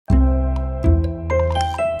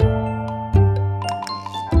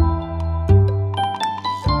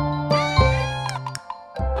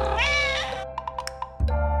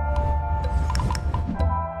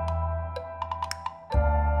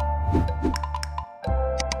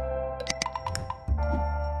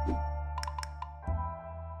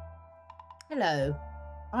Hello,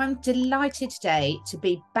 I'm delighted today to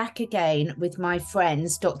be back again with my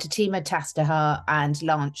friends, Dr. Timo Tastutar and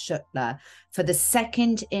Lance Schuttler, for the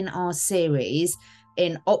second in our series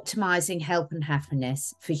in Optimising Health and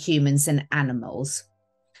Happiness for Humans and Animals.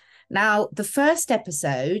 Now, the first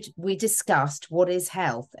episode, we discussed what is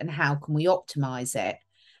health and how can we optimise it.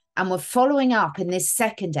 And we're following up in this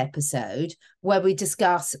second episode where we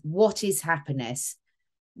discuss what is happiness.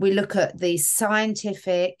 We look at the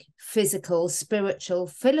scientific, physical, spiritual,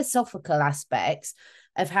 philosophical aspects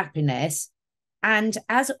of happiness. And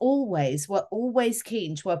as always, we're always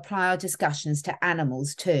keen to apply our discussions to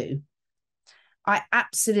animals too. I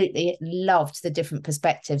absolutely loved the different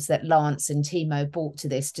perspectives that Lance and Timo brought to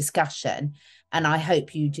this discussion, and I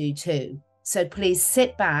hope you do too. So please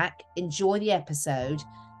sit back, enjoy the episode,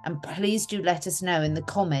 and please do let us know in the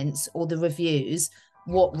comments or the reviews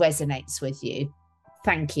what resonates with you.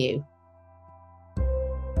 Thank you.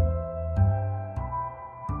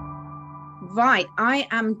 Right, I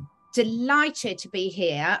am delighted to be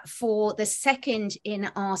here for the second in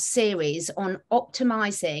our series on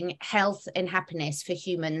optimizing health and happiness for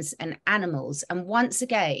humans and animals. And once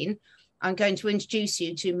again, I'm going to introduce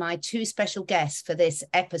you to my two special guests for this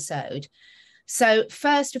episode. So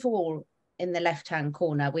first of all, in the left-hand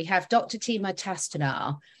corner, we have Dr. Timo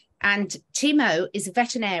Tastutar. And Timo is a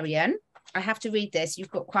veterinarian. I have to read this. You've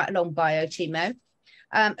got quite a long bio, Timo.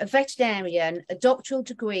 A veterinarian, a doctoral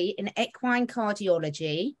degree in equine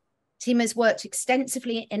cardiology. Timo's worked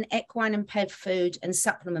extensively in equine and pet food and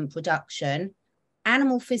supplement production,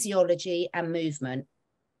 animal physiology and movement.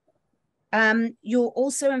 You're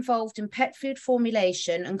also involved in pet food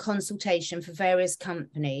formulation and consultation for various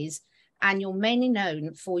companies, and you're mainly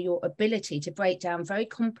known for your ability to break down very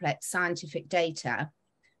complex scientific data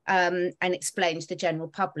and explain to the general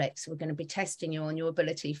public. So we're going to be testing you on your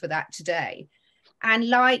ability for that today. And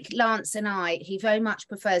like Lance and I, he very much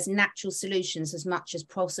prefers natural solutions as much as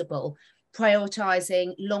possible,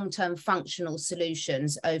 prioritizing long-term functional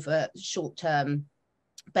solutions over short-term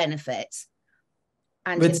benefits.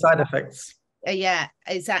 And with side effects. Yeah,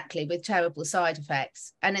 exactly, with terrible side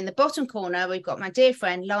effects. And in the bottom corner, we've got my dear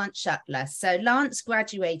friend, Lance Schuttler. So Lance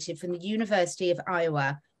graduated from the University of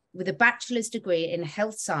Iowa with a bachelor's degree in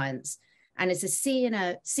health science and is a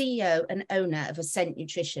CEO and owner of Ascent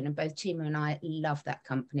Nutrition. And both Timo and I love that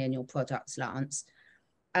company and your products, Lance.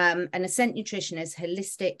 And Ascent Nutrition is a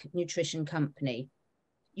holistic nutrition company.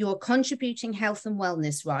 You're a contributing health and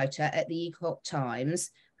wellness writer at the Epoch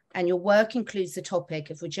Times, and your work includes the topic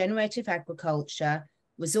of regenerative agriculture,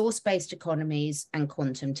 resource-based economies, and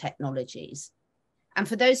quantum technologies. And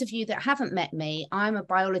for those of you that haven't met me, I'm a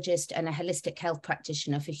biologist and a holistic health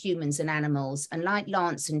practitioner for humans and animals. And like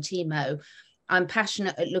Lance and Timo, I'm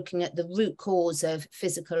passionate at looking at the root cause of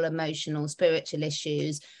physical, emotional, spiritual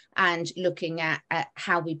issues and looking at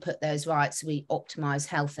how we put those right so we optimize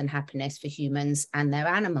health and happiness for humans and their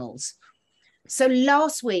animals. So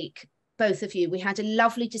last week, both of you, we had a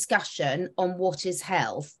lovely discussion on what is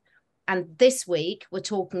health. And this week, we're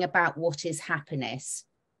talking about what is happiness.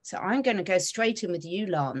 So I'm going to go straight in with you,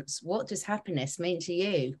 Lance. What does happiness mean to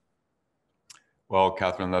you? Well,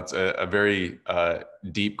 Catherine, that's a very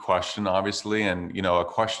deep question, obviously, and a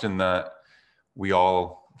question that we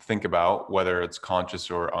all think about, whether it's conscious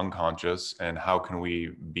or unconscious, and how can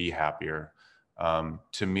we be happier?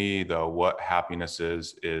 To me, though, what happiness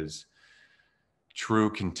is true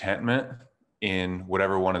contentment in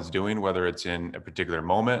whatever one is doing, whether it's in a particular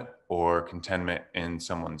moment or contentment in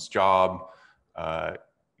someone's job,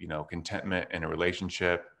 contentment in a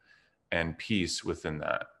relationship, and peace within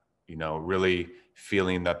that, really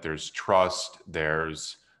feeling that there's trust,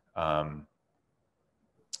 there's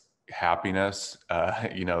happiness,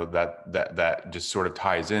 that just sort of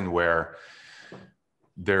ties in where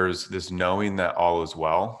there's this knowing that all is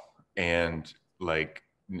well, and like,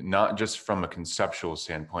 not just from a conceptual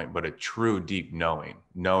standpoint, but a true deep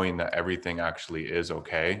knowing that everything actually is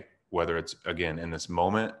okay, whether it's, again, in this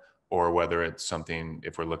moment, or whether it's something,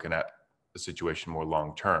 if we're looking at a situation more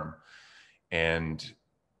long-term. And,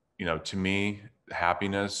 to me,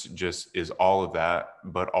 happiness just is all of that,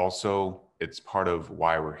 but also it's part of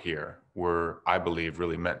why we're here. We're, I believe,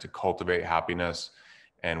 really meant to cultivate happiness,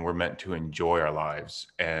 and we're meant to enjoy our lives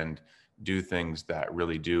and do things that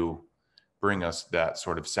really do bring us that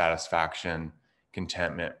sort of satisfaction,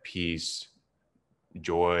 contentment, peace,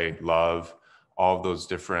 joy, love, all of those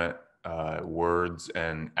different words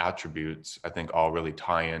and attributes, I think all really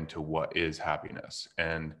tie into what is happiness.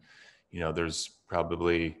 And, there's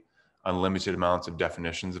probably unlimited amounts of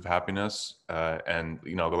definitions of happiness. And,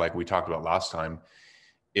 like we talked about last time,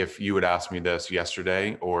 if you would ask me this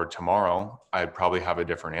yesterday or tomorrow, I'd probably have a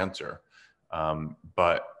different answer.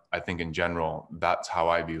 But I think in general, that's how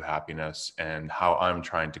I view happiness and how I'm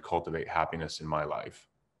trying to cultivate happiness in my life.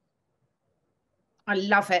 I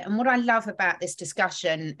love it. And what I love about this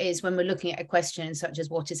discussion is when we're looking at a question such as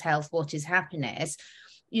what is health, what is happiness,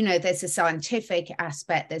 you know, there's a scientific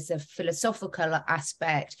aspect, there's a philosophical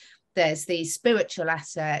aspect, there's the spiritual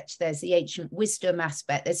aspect, there's the ancient wisdom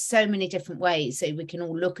aspect. There's so many different ways so we can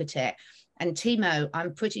all look at it. And Timo,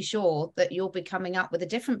 I'm pretty sure that you'll be coming up with a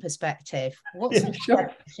different perspective. What's your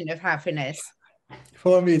definition of happiness?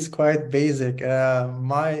 For me, it's quite basic.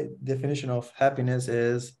 My definition of happiness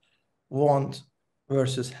is want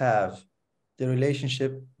versus have, the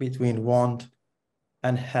relationship between want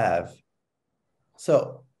and have.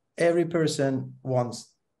 So every person wants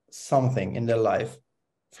something in their life,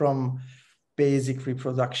 from basic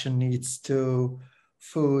reproduction needs to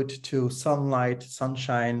food to sunlight,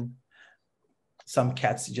 sunshine. Some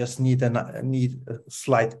cats just need a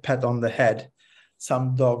slight pat on the head.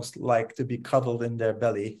 Some dogs like to be cuddled in their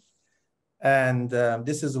belly. And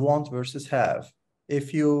this is want versus have.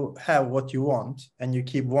 If you have what you want and you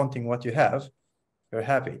keep wanting what you have, you're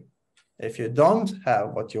happy. If you don't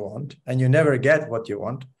have what you want and you never get what you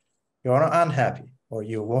want, you're unhappy. Or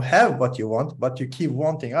you will have what you want, but you keep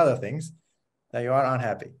wanting other things, then you are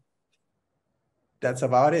unhappy. That's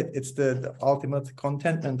about it. It's the ultimate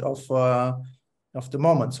contentment of the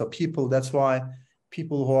moment. So that's why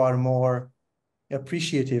people who are more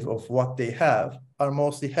appreciative of what they have are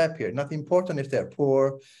mostly happier. Not important if they're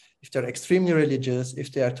poor, if they're extremely religious,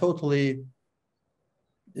 if they are totally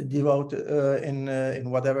devoted in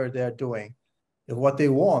whatever they're doing. If what they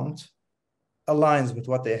want aligns with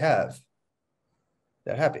what they have,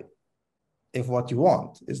 they're happy. If what you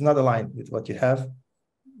want is not aligned with what you have,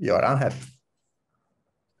 you're unhappy.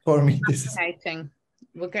 For me, this is fascinating.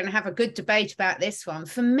 We're going to have a good debate about this one.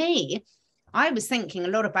 For me, I was thinking a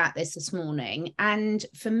lot about this morning, and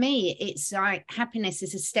for me, it's like happiness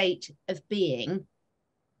is a state of being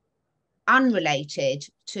unrelated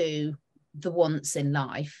to the wants in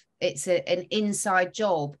life. It's an inside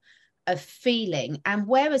job of feeling. And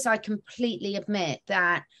whereas I completely admit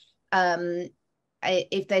that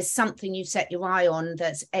if there's something you set your eye on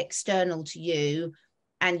that's external to you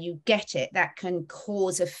and you get it, that can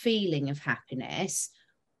cause a feeling of happiness.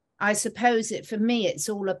 I suppose that for me, it's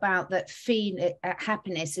all about that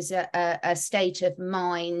happiness is a state of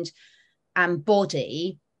mind and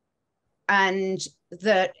body, and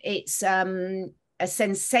that it's a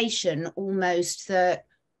sensation almost that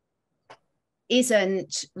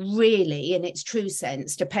isn't really, in its true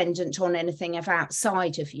sense, dependent on anything of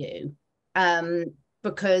outside of you.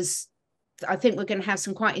 Because I think we're going to have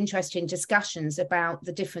some quite interesting discussions about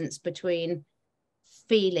the difference between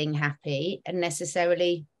feeling happy and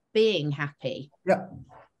necessarily being happy. Yeah.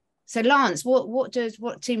 So Lance, what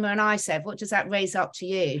Timo and I said, what does that raise up to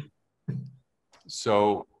you?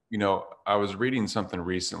 So, I was reading something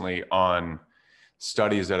recently on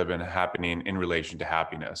studies that have been happening in relation to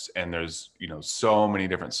happiness. And there's, so many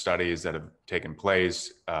different studies that have taken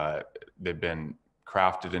place. They've been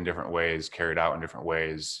crafted in different ways, carried out in different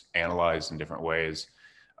ways, analyzed in different ways.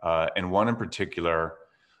 And one in particular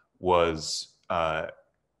was,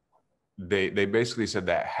 they basically said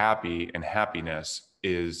that happy and happiness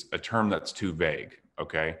is a term that's too vague.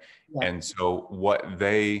 Okay. Yeah. And so what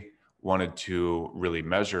they wanted to really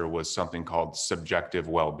measure was something called subjective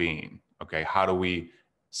well-being. Okay. How do we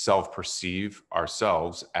self-perceive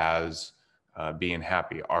ourselves as being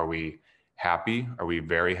happy? Are we happy? Are we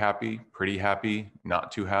very happy, pretty happy,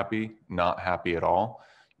 not too happy, not happy at all?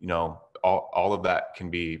 All of that can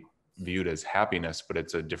be viewed as happiness, but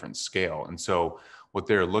it's a different scale. And so what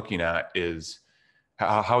they're looking at is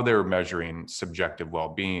how they're measuring subjective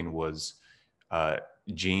well-being was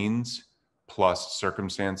genes plus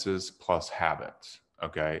circumstances plus habits.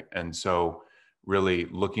 Okay. And so really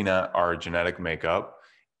looking at our genetic makeup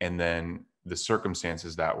and then the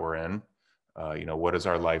circumstances that we're in, what is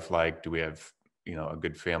our life like? Do we have, a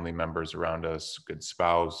good family members around us, good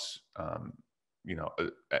spouse, an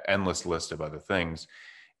endless list of other things.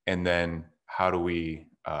 And then how do we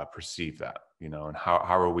perceive that, and how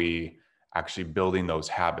are we actually building those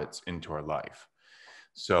habits into our life?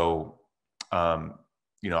 So,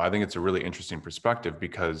 I think it's a really interesting perspective,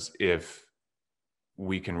 because if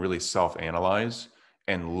we can really self-analyze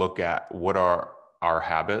and look at what are our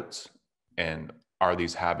habits, and are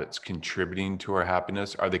these habits contributing to our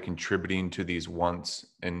happiness? Are they contributing to these wants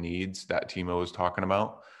and needs that Timo was talking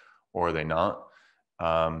about, or are they not?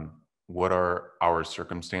 What are our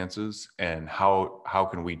circumstances, and how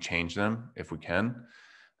can we change them if we can?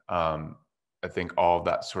 I think all of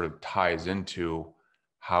that sort of ties into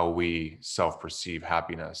how we self-perceive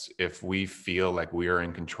happiness. If we feel like we are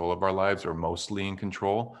in control of our lives, or mostly in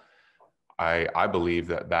control, I believe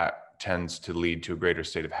that that tends to lead to a greater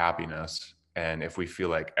state of happiness. And if we feel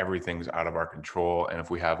like everything's out of our control, and if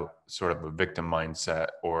we have sort of a victim mindset,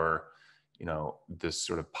 or, you know, this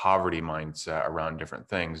sort of poverty mindset around different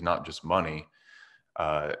things, not just money,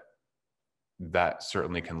 that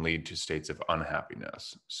certainly can lead to states of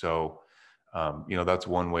unhappiness. So, you know, that's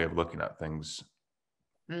one way of looking at things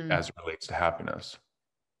as it relates to happiness.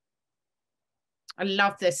 I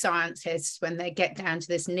love the scientists when they get down to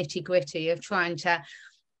this nitty gritty of trying to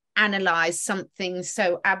analyze something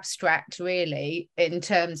so abstract, really, in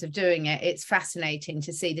terms of doing it. It's fascinating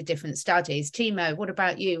to see the different studies. Timo, what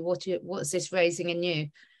about you? What's this raising in you?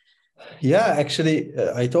 Yeah, actually,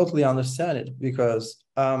 I totally understand it, because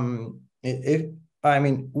I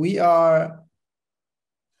mean, we are,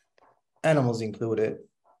 animals included,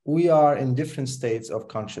 we are in different states of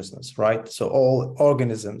consciousness, right? So all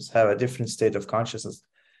organisms have a different state of consciousness.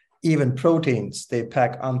 Even proteins, they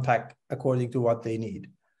unpack according to what they need.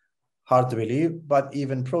 Hard to believe, but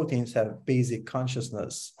even proteins have basic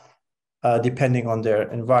consciousness depending on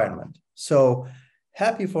their environment. So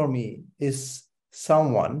happy for me is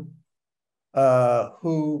someone a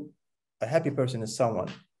happy person is someone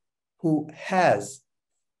who has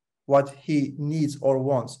what he needs or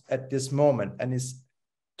wants at this moment and is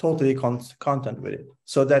totally content with it.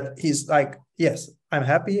 So that he's like, yes, I'm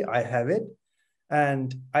happy, I have it,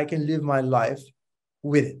 and I can live my life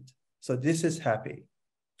with it. So this is happy.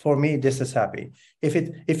 For me, this is happy.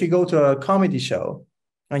 If you go to a comedy show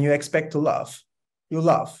and you expect to laugh, you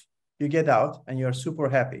laugh, you get out and you're super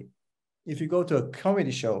happy. If you go to a comedy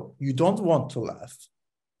show, you don't want to laugh,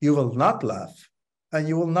 you will not laugh, and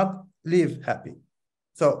you will not live happy.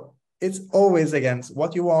 So it's always against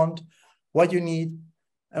what you want, what you need,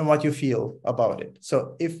 and what you feel about it.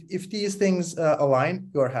 So if these things align,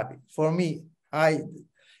 you're happy. For me,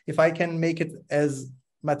 if I can make it as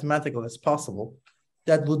mathematical as possible,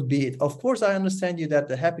 that would be it. Of course, I understand you that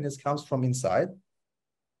the happiness comes from inside.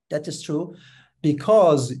 That is true,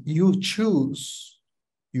 because you choose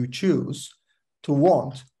to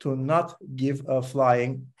want to not give a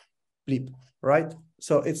flying bleep, right?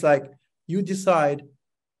 So it's like you decide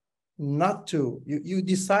not to, you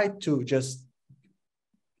decide to just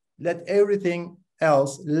let everything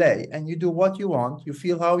else lay, and you do what you want, you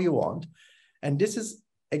feel how you want. And this is,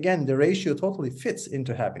 again, the ratio totally fits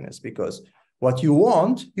into happiness, because what you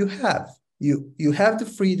want, you have. You have the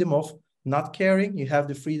freedom of not caring, you have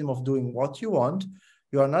the freedom of doing what you want.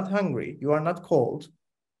 You are not hungry, you are not cold,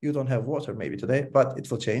 you don't have water maybe today, but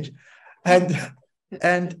it will change.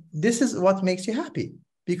 And this is what makes you happy,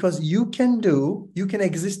 because you can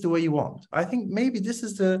exist the way you want. I think maybe this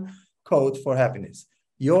is the code for happiness.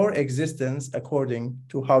 Your existence according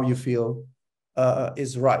to how you feel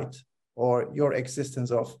is right, or your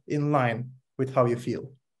existence of in line with how you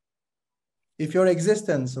feel. If your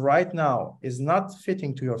existence right now is not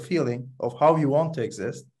fitting to your feeling of how you want to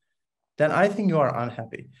exist, then I think you are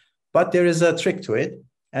unhappy. But there is a trick to it,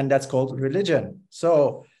 and that's called religion.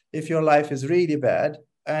 So if your life is really bad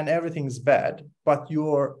and everything's bad, but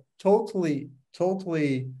you're totally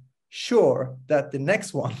sure that the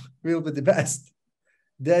next one will be the best,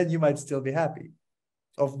 then you might still be happy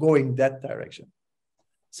of going that direction.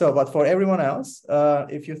 So, but for everyone else,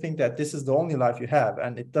 if you think that this is the only life you have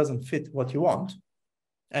and it doesn't fit what you want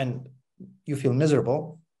and you feel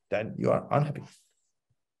miserable, then you are unhappy.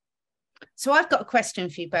 So I've got a question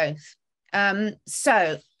for you both.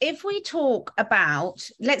 So if we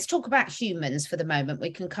let's talk about humans for the moment.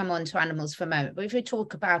 We can come on to animals for a moment, but if we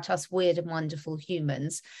talk about us weird and wonderful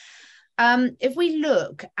humans, if we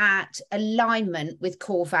look at alignment with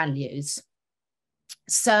core values,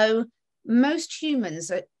 so most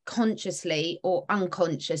humans are consciously or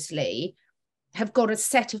unconsciously have got a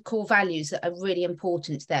set of core values that are really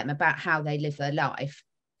important to them about how they live their life.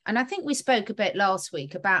 And I think we spoke a bit last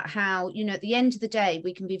week about how, you know, at the end of the day,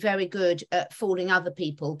 we can be very good at fooling other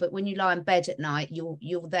people, but when you lie in bed at night,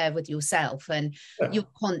 you're there with yourself and your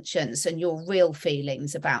conscience and your real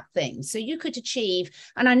feelings about things. So you could achieve,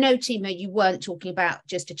 and I know, Timo, you weren't talking about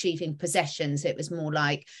just achieving possessions. It was more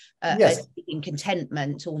like achieving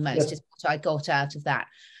contentment almost is what I got out of that.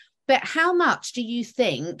 But how much do you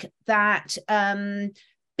think that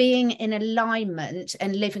being in alignment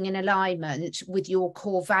and living in alignment with your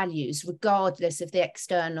core values, regardless of the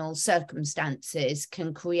external circumstances,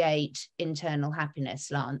 can create internal happiness,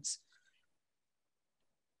 Lance?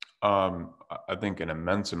 I think an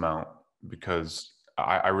immense amount, because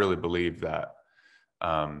I really believe that,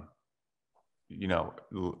 you know,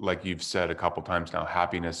 like you've said a couple times now,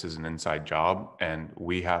 happiness is an inside job and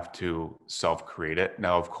we have to self-create it.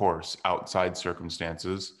 Now, of course, outside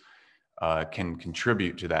circumstances can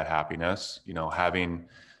contribute to that happiness, you know, having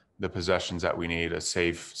the possessions that we need, a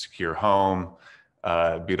safe, secure home,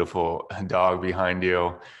 beautiful dog behind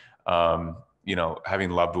you, you know,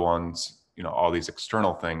 having loved ones, you know, all these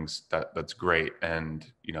external things, that's great. And,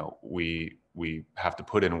 you know, we have to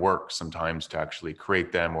put in work sometimes to actually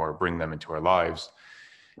create them or bring them into our lives.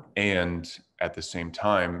 And at the same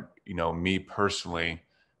time, you know, me personally,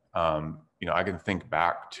 you know, I can think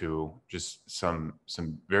back to just some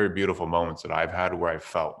very beautiful moments that I've had where I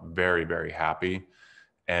felt very, very happy.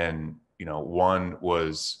 And, you know, one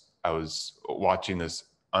was I was watching this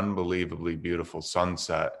unbelievably beautiful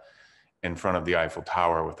sunset in front of the Eiffel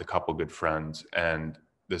Tower with a couple good friends. And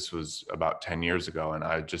this was about 10 years ago. And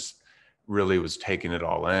I just really was taking it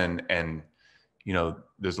all in. And, you know,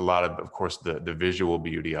 there's a lot of course, the visual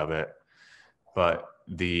beauty of it, but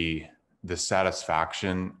the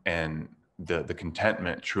satisfaction and the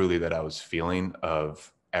contentment truly that I was feeling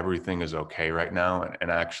of everything is okay right now. And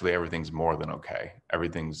actually everything's more than okay.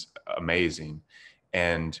 Everything's amazing.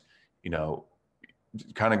 And, you know,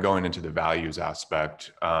 kind of going into the values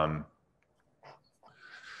aspect, I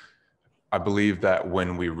believe that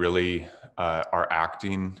when we really are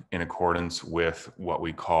acting in accordance with what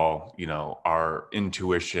we call, you know, our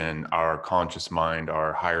intuition, our conscious mind,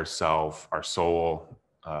 our higher self, our soul,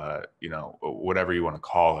 you know, whatever you want to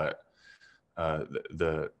call it,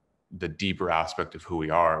 the deeper aspect of who we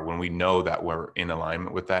are, when we know that we're in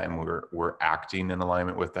alignment with that and we're acting in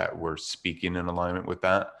alignment with that, we're speaking in alignment with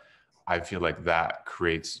that, I feel like that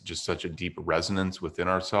creates just such a deep resonance within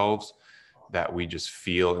ourselves that we just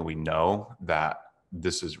feel and we know that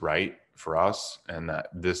this is right for us and that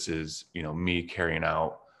this is, you know, me carrying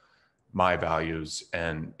out my values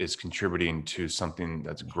and is contributing to something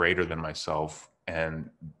that's greater than myself, and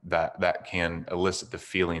that can elicit the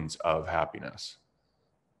feelings of happiness.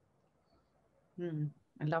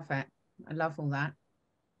 I love it. I love all that.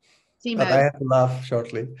 But Timo. I have to laugh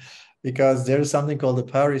shortly because there is something called the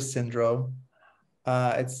Paris syndrome.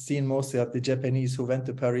 It's seen mostly at the Japanese who went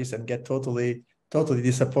to Paris and get totally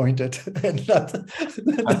disappointed and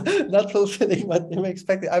not fulfilling what they were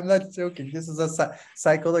expecting. I'm not joking. This is a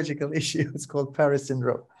psychological issue. It's called Paris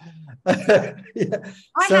syndrome. Yeah.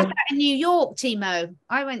 I had that in New York, Timo.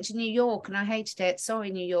 I went to New York and I hated it. Sorry,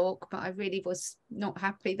 New York, but I really was not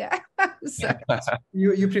happy there. So.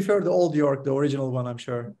 You prefer the old York, the original one, I'm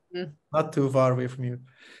sure. Not too far away from you.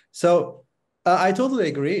 So I totally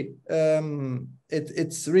agree.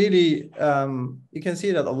 It's really, you can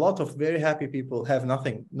see that a lot of very happy people have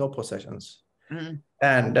nothing, no possessions.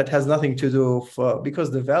 And that has nothing to do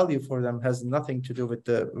because the value for them has nothing to do with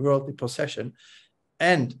the worldly possession.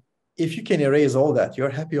 And if you can erase all that, you're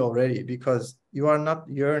happy already because you are not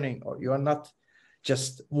yearning or you are not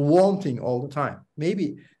just wanting all the time.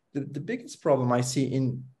 Maybe the biggest problem I see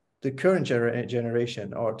in the current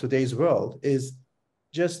generation or today's world is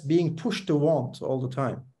just being pushed to want all the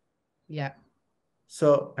time. Yeah.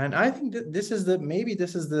 So, and I think that this is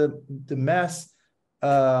the mass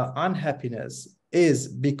unhappiness is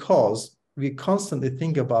because we constantly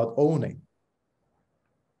think about owning.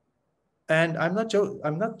 And I'm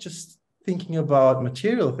not just thinking about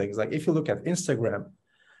material things. Like if you look at Instagram,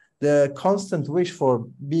 the constant wish for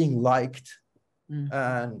being liked,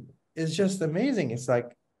 and it's just amazing. It's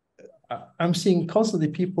like I'm seeing constantly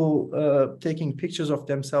people taking pictures of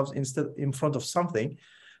themselves in front of something,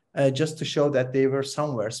 just to show that they were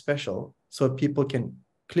somewhere special, so people can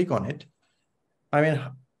click on it. I mean,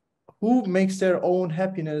 who makes their own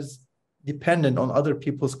happiness dependent on other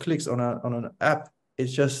people's clicks on an app?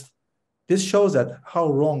 It's just, this shows that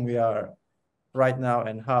how wrong we are right now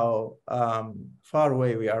and how far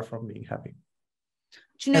away we are from being happy.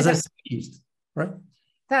 Do you know, as I see, right?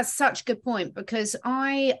 That's such a good point, because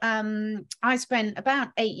I spent about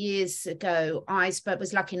 8 years ago,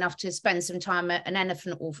 was lucky enough to spend some time at an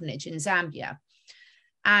elephant orphanage in Zambia.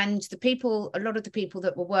 And a lot of the people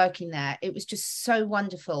that were working there, it was just so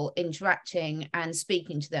wonderful interacting and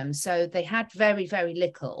speaking to them. So they had very, very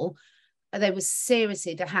little. They were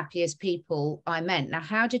seriously the happiest people I met. Now,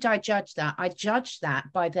 how did I judge that? I judged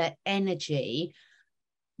that by their energy,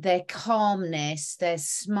 their calmness, their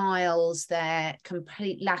smiles, their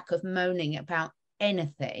complete lack of moaning about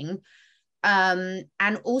anything. And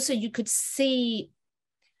also you could see,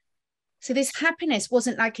 so this happiness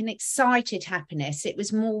wasn't like an excited happiness. It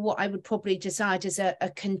was more what I would probably decide as a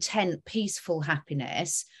content, peaceful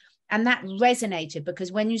happiness. And that resonated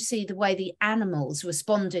because when you see the way the animals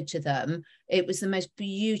responded to them, it was the most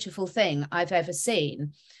beautiful thing I've ever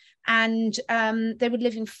seen. And they were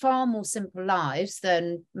living far more simple lives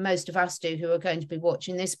than most of us do who are going to be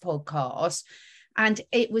watching this podcast. And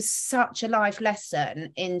it was such a life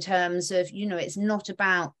lesson in terms of, you know, it's not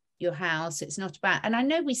about your house, it's not about, and I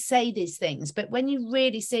know we say these things, but when you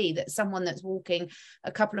really see that someone that's walking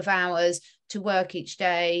a couple of hours to work each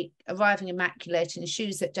day, arriving immaculate in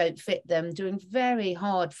shoes that don't fit them, doing very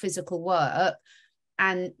hard physical work,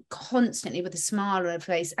 and constantly with a smile on her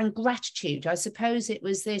face and gratitude. I suppose it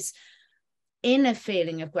was this inner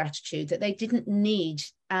feeling of gratitude that they didn't need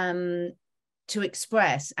to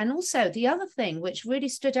express. And also the other thing which really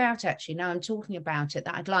stood out, actually, now I'm talking about it,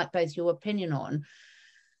 that I'd like both your opinion on,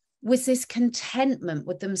 was this contentment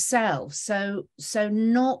with themselves. So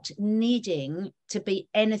not needing to be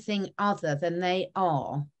anything other than they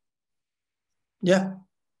are. Yeah.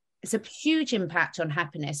 It's a huge impact on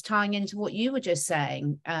happiness, tying into what you were just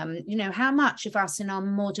saying. You know, how much of us in our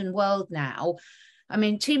modern world now, I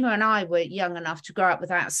mean, Timo and I were young enough to grow up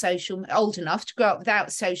without old enough to grow up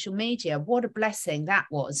without social media. What a blessing that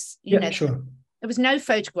was. You know, sure. There was no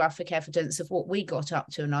photographic evidence of what we got up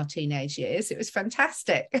to in our teenage years. It was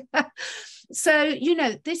fantastic. So, you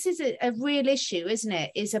know, this is a real issue, isn't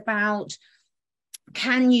it? Is about,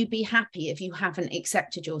 can you be happy if you haven't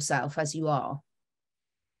accepted yourself as you are?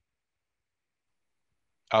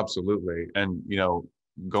 Absolutely. And, you know,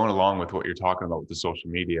 going along with what you're talking about with the social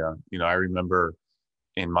media, you know, I remember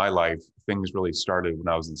in my life, things really started when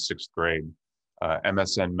I was in 6th grade.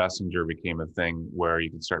 MSN Messenger became a thing where you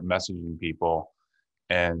could start messaging people.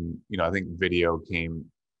 And, you know, I think video came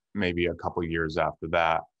maybe a couple of years after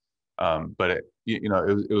that. But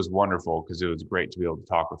it was wonderful because it was great to be able to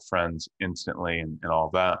talk with friends instantly and all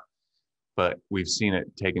that. But we've seen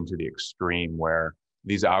it taken to the extreme where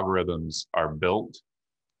these algorithms are built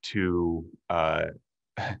to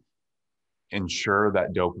ensure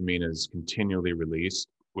that dopamine is continually released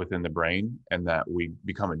within the brain and that we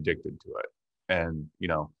become addicted to it. And, you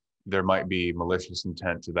know, there might be malicious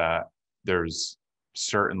intent to that. There's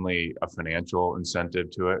certainly a financial incentive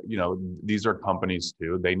to it. You know, these are companies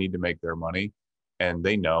too. They need to make their money and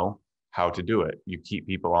they know how to do it. You keep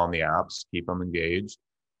people on the apps, keep them engaged,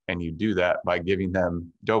 and you do that by giving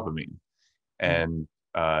them dopamine. And,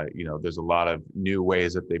 you know, there's a lot of new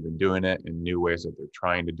ways that they've been doing it and new ways that they're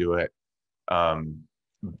trying to do it. And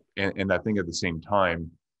I think at the same time,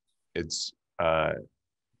 it's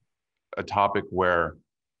a topic where,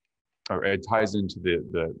 or it ties into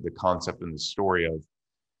the concept and the story of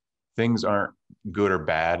things aren't good or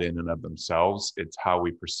bad in and of themselves. It's how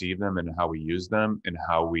we perceive them and how we use them and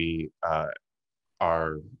how we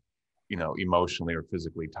are, you know, emotionally or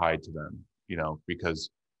physically tied to them, you know, because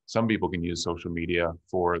some people can use social media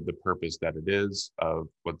for the purpose that it is of,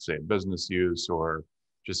 let's say, business use or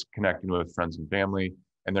just connecting with friends and family,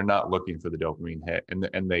 and they're not looking for the dopamine hit,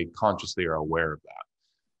 and they consciously are aware of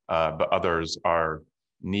that. But others are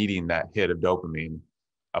needing that hit of dopamine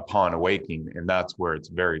upon awakening, and that's where it's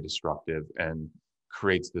very destructive and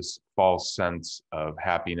creates this false sense of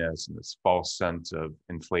happiness and this false sense of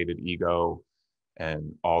inflated ego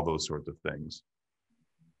and all those sorts of things.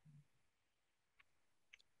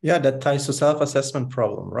 Yeah, that ties to self-assessment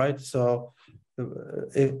problem, right? So,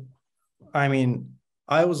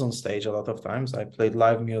 I was on stage a lot of times. I played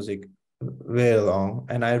live music very long,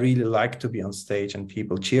 and I really like to be on stage and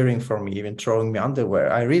people cheering for me, even throwing me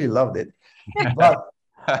underwear. I really loved it, but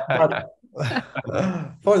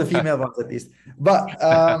for the female ones at least. But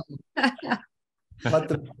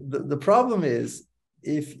the problem is,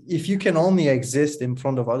 if you can only exist in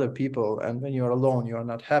front of other people, and when you're alone, you're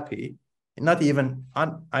not happy. Not even,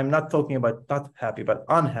 I'm not talking about not happy, but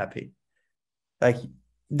unhappy. Like,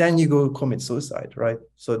 then you go commit suicide, right?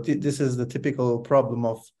 So this is the typical problem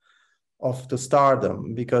of the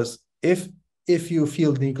stardom, because if you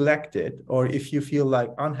feel neglected, or if you feel like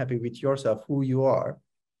unhappy with yourself, who you are,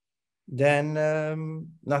 then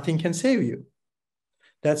nothing can save you.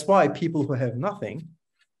 That's why people who have nothing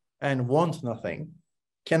and want nothing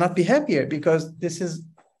cannot be happier, because this is,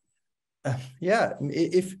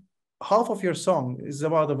 if half of your song is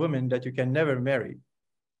about a woman that you can never marry,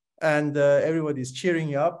 and everybody's cheering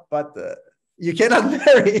you up, but you cannot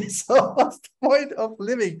marry. So what's the point of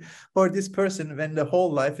living for this person when the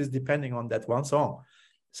whole life is depending on that one song?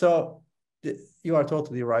 So you are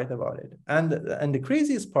totally right about it. And the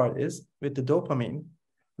craziest part is, with the dopamine,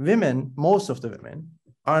 women, most of the women,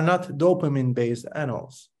 are not dopamine-based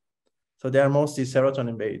animals. So they are mostly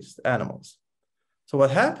serotonin-based animals. So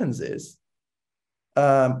what happens is,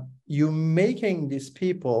 you're making these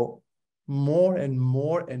people more and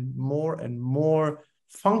more and more and more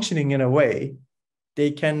functioning in a way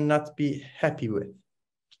they cannot be happy with.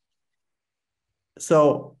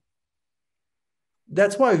 So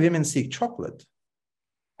That's why women seek chocolate.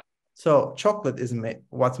 So chocolate is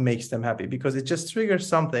what makes them happy, because it just triggers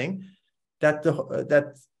something that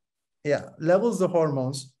levels the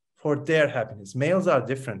hormones for their happiness. Males are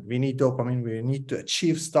different. We need dopamine. We need to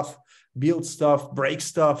achieve stuff, build stuff, break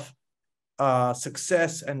stuff,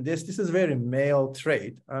 success. And this is a very male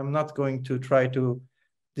trait. I'm not going to try to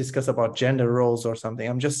discuss about gender roles or something.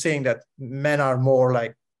 I'm just saying that men are more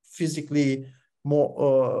like physically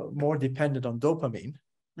more dependent on dopamine.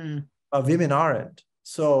 Women aren't.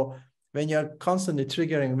 So when you're constantly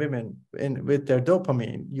triggering women with their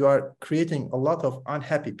dopamine, you are creating a lot of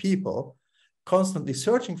unhappy people constantly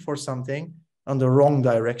searching for something on the wrong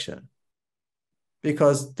direction,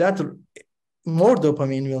 because that more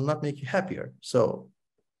dopamine will not make you happier. So,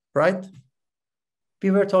 right?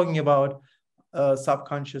 We were talking about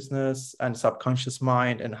subconsciousness and subconscious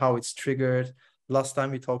mind and how it's triggered. Last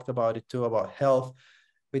time we talked about it too, about health.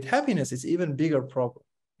 With happiness, it's even bigger problem,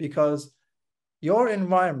 because your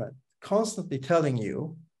environment constantly telling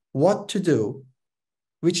you what to do,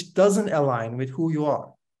 which doesn't align with who you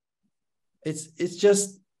are. It's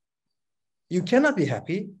just, you cannot be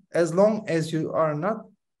happy as long as you are not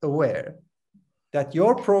aware that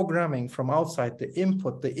your programming from outside, the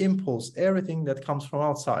input, the impulse, everything that comes from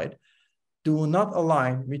outside do not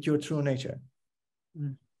align with your true nature.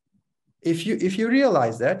 If you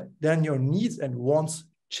realize that, then your needs and wants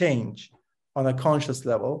change on a conscious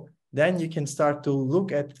level. Then you can start to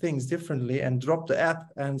look at things differently and drop the app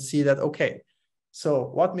and see that, okay, so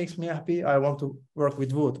what makes me happy? I want to work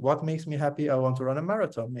with wood. What makes me happy? I want to run a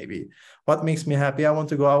marathon, maybe. What makes me happy? I want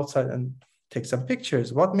to go outside and take some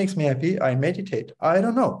pictures. What makes me happy? I meditate. I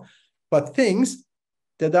don't know. But things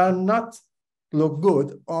that are not look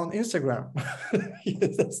good on Instagram.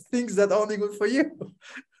 That's things that are only good for you,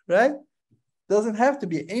 right? Doesn't have to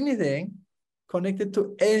be anything connected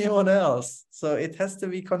to anyone else. So it has to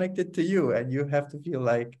be connected to you, and you have to feel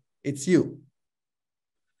like it's you.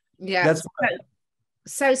 Yeah, that's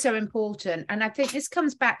so important. And I think this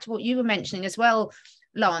comes back to what you were mentioning as well,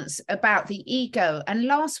 Lance, about the ego. And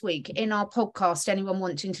last week in our podcast, anyone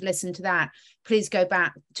wanting to listen to that, please go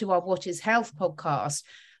back to our What is Health podcast.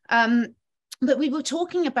 But we were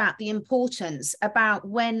talking about the importance about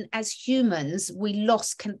when, as humans, we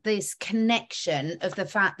lost this connection of the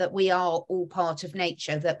fact that we are all part of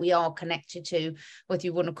nature, that we are connected to, whether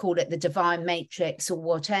you want to call it the divine matrix or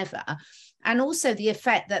whatever, and also the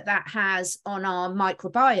effect that that has on our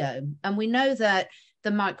microbiome. And we know that the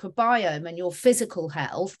microbiome and your physical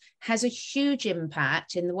health has a huge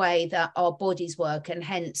impact in the way that our bodies work, and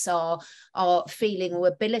hence our feeling or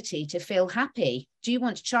ability to feel happy. Do you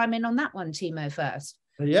want to chime in on that one, Timo, first?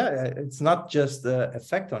 Yeah, it's not just the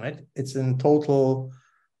effect on it, it's in total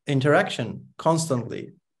interaction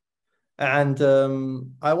constantly. And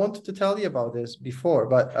I wanted to tell you about this before,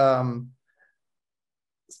 but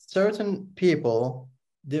certain people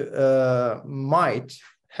might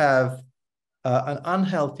have an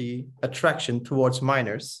unhealthy attraction towards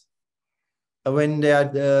minors when they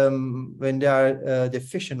are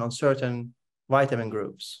deficient on certain vitamin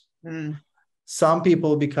groups. Some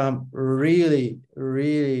people become really,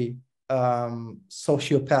 really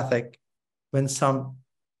sociopathic when some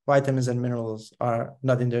vitamins and minerals are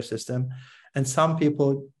not in their system, and some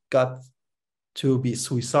people got to be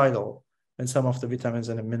suicidal when some of the vitamins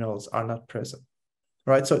and the minerals are not present.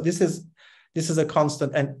 Right? So this is a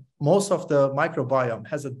constant, and most of the microbiome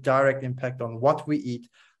has a direct impact on what we eat,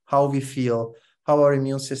 how we feel, how our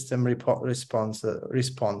immune system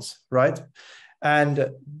responds, right?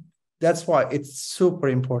 And that's why it's super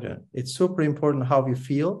important. It's super important how we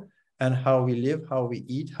feel and how we live, how we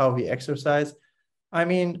eat, how we exercise. I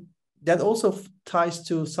mean, that also ties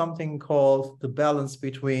to something called the balance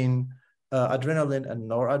between adrenaline and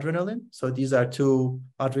noradrenaline. So these are two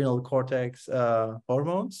adrenal cortex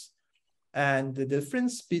hormones. And the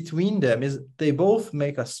difference between them is they both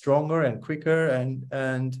make us stronger and quicker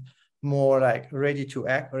and more like ready to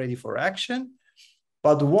act, ready for action.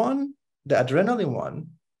 But one, the adrenaline one,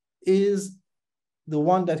 is the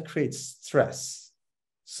one that creates stress.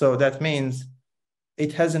 So that means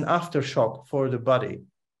it has an aftershock for the body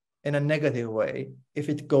in a negative way if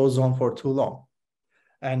it goes on for too long.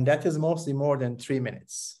 And that is mostly more than 3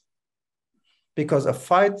 minutes. Because a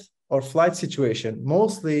fight or flight situation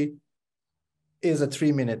mostly is a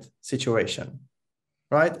 3-minute situation,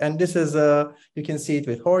 right? And this is you can see it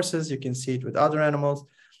with horses, you can see it with other animals.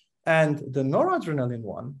 And the noradrenaline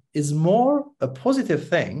one is more a positive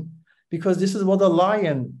thing, because this is what a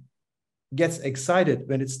lion gets excited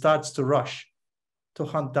when it starts to rush to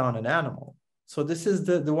hunt down an animal. So this is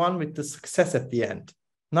the one with the success at the end.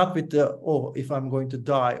 Not with the, oh, if I'm going to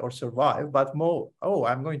die or survive, but more, oh,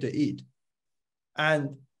 I'm going to eat.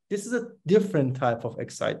 And this is a different type of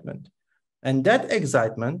excitement. And that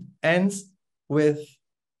excitement ends with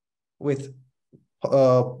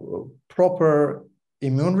proper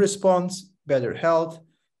immune response, better health,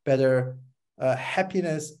 better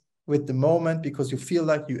happiness with the moment, because you feel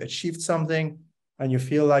like you achieved something and you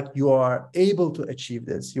feel like you are able to achieve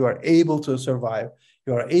this. You are able to survive.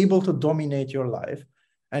 You are able to dominate your life.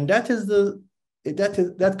 And that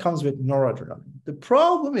comes with noradrenaline. The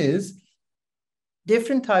problem is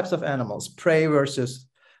different types of animals, prey versus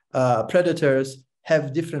predators,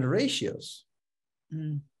 have different ratios.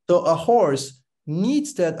 So a horse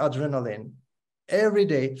needs that adrenaline every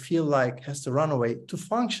day, feel like has to run away to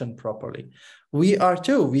function properly. We are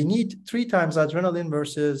too. We need 3 times adrenaline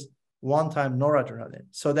versus 1 time noradrenaline.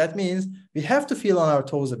 So that means we have to feel on our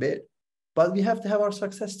toes a bit, but we have to have our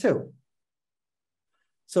success too.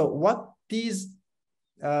 So what these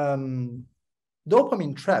dopamine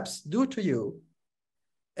traps do to you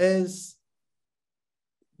is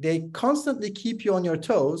they constantly keep you on your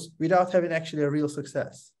toes without having actually a real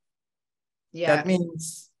success. Yeah. That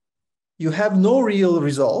means you have no real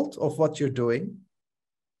result of what you're doing.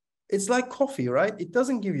 It's like coffee, right? It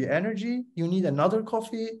doesn't give you energy. You need another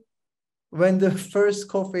coffee when the first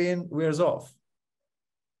caffeine wears off.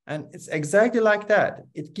 And it's exactly like that.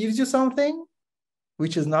 It gives you something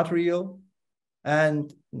which is not real.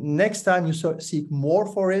 And next time you seek more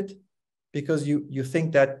for it because you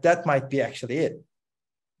think that that might be actually it.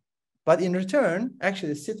 But in return,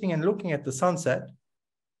 actually sitting and looking at the sunset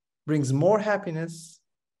brings more happiness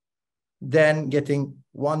than getting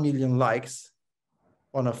 1 million likes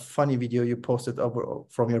on a funny video you posted over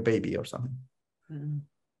from your baby or something.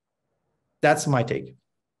 That's my take.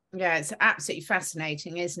 Yeah, it's absolutely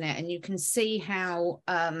fascinating, isn't it? And you can see how,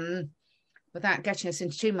 without getting us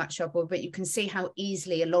into too much trouble, but you can see how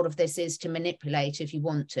easily a lot of this is to manipulate if you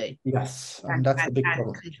want to. Yes, and that's the big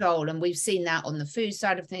problem. Control. And we've seen that on the food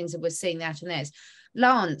side of things, and we're seeing that in this.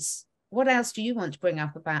 Lance, what else do you want to bring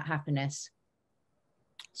up about happiness?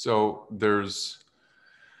 So there's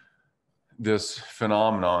this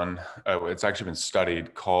phenomenon, it's actually been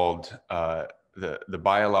studied, called the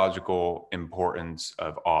biological importance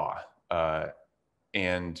of awe.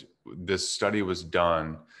 And this study was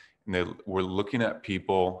done, and they were looking at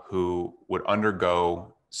people who would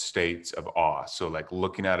undergo states of awe. So like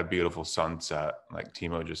looking at a beautiful sunset, like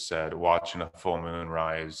Timo just said, watching a full moon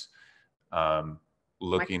rise,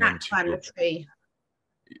 looking into a tree.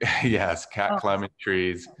 Yes, climbing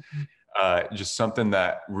trees. Just something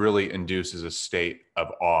that really induces a state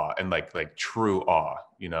of awe and like true awe,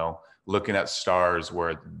 you know, looking at stars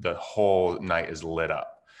where the whole night is lit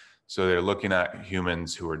up. So they're looking at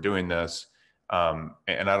humans who are doing this. And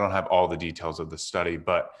I don't have all the details of the study,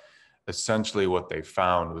 but essentially what they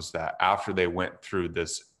found was that after they went through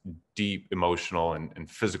this deep emotional and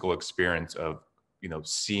physical experience of, you know,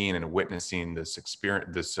 seeing and witnessing this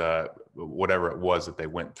experience, this whatever it was that they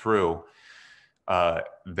went through,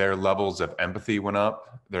 their levels of empathy went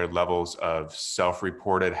up, their levels of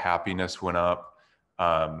self-reported happiness went up,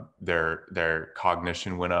 their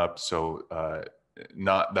cognition went up. So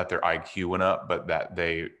not that their IQ went up, but that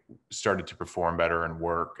they started to perform better in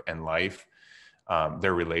work and life.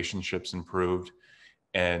 Their relationships improved.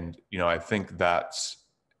 And, you know, I think that's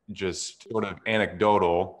just sort of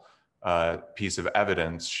anecdotal piece of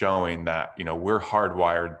evidence showing that, you know, we're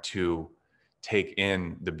hardwired to take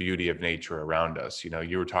in the beauty of nature around us. You know,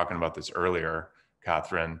 you were talking about this earlier,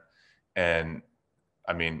 Catherine, and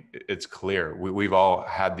I mean, it's clear we've all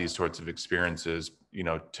had these sorts of experiences, you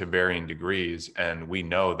know, to varying degrees. And we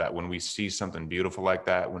know that when we see something beautiful like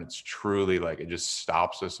that, when it's truly like, it just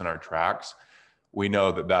stops us in our tracks, we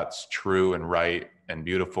know that that's true and right and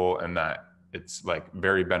beautiful, and that it's like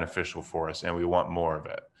very beneficial for us, and we want more of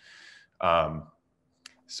it.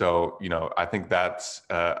 So, you know, I think that's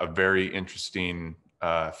a very interesting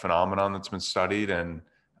phenomenon that's been studied, and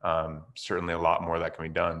certainly a lot more that can be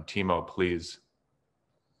done. Timo, please.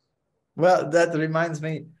 Well, that reminds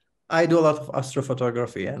me, I do a lot of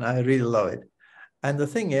astrophotography and I really love it. And the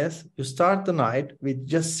thing is, you start the night with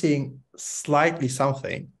just seeing slightly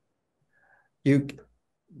something. You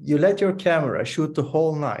let your camera shoot the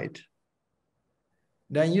whole night.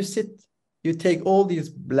 Then you take all these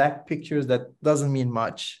black pictures that doesn't mean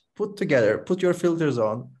much, put together, put your filters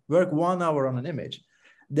on, work 1 hour on an image.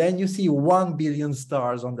 Then you see 1 billion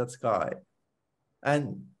stars on that sky.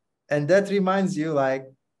 And that reminds you, like,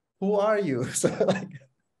 who are you? So like,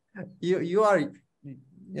 you are, you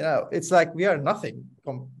know, it's like we are nothing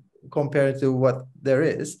compared to what there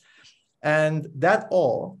is. And that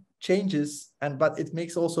awe changes, but it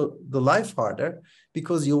makes also the life harder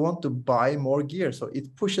because you want to buy more gear. So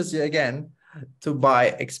it pushes you again to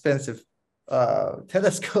buy expensive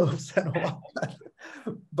telescopes and whatnot.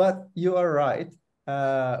 But you are right.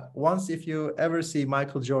 Once if you ever see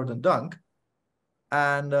Michael Jordan dunk,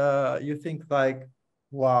 and you think like,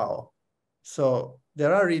 wow. So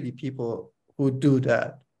there are really people who do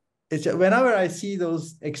that. It's just, whenever I see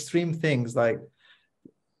those extreme things, like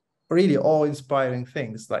really awe-inspiring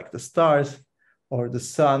things like the stars or the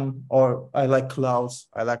sun, or I like clouds.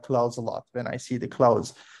 I like clouds a lot. When I see the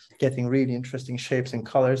clouds getting really interesting shapes and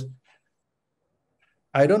colors,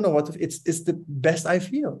 I don't know what it's the best I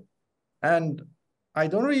feel. And I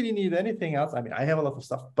don't really need anything else. I mean, I have a lot of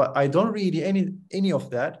stuff, but I don't really any of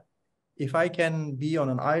that. If I can be on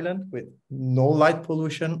an island with no light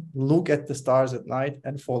pollution, look at the stars at night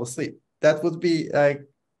and fall asleep, that would be like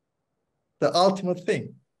the ultimate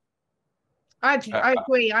thing. I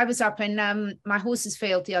agree. I was up in my horse's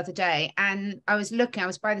field the other day, and I was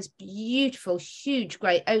by this beautiful, huge,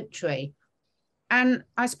 great oak tree. And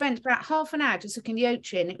I spent about half an hour just looking at the oak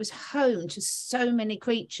tree, and it was home to so many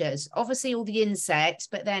creatures. Obviously, all the insects,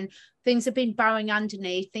 but then things have been burrowing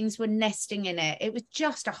underneath, things were nesting in it. It was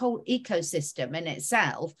just a whole ecosystem in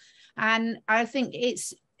itself. And I think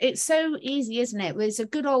it's so easy, isn't it? There's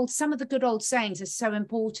some of the good old sayings are so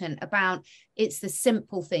important about it's the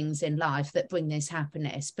simple things in life that bring this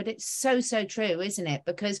happiness. But it's so true, isn't it?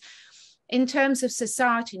 Because in terms of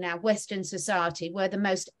society now, Western society, we're the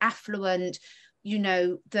most affluent,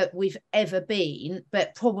 that we've ever been,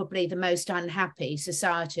 but probably the most unhappy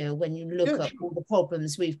society when you look at all the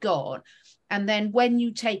problems we've got. And then when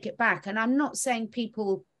you take it back, and I'm not saying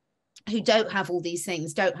people who don't have all these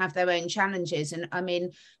things don't have their own challenges. And I mean,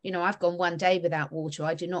 I've gone one day without water.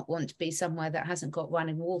 I do not want to be somewhere that hasn't got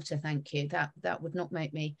running water. Thank you. That would not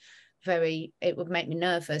make me it would make me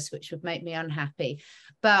nervous, which would make me unhappy.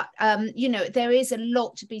 But, there is a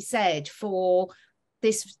lot to be said for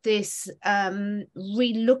this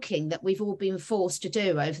re-looking that we've all been forced to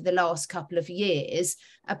do over the last couple of years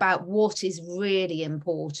about what is really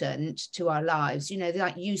important to our lives.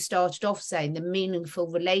 Like you started off saying, the meaningful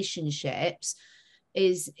relationships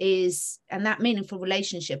and that meaningful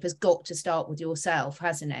relationship has got to start with yourself,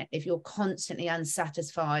 hasn't it? If you're constantly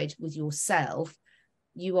unsatisfied with yourself,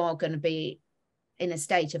 you are going to be in a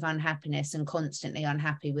state of unhappiness and constantly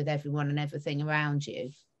unhappy with everyone and everything around you.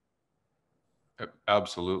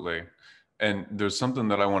 Absolutely. And there's something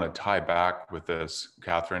that I want to tie back with this,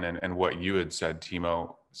 Catherine, and what you had said,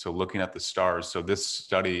 Timo. So looking at the stars. So this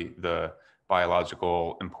study, the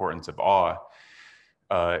biological importance of awe,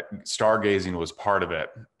 stargazing was part of it.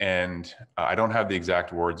 And I don't have the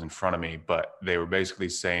exact words in front of me, but they were basically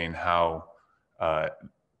saying how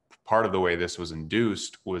part of the way this was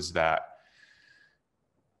induced was that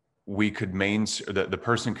the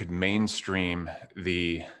person could mainstream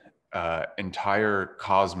the entire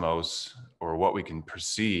cosmos, or what we can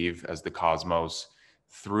perceive as the cosmos,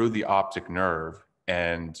 through the optic nerve,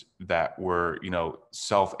 and that we're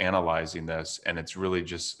self-analyzing this, and it's really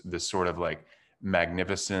just this sort of like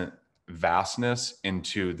magnificent vastness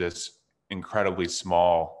into this incredibly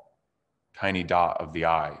small tiny dot of the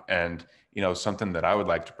eye. And something that I would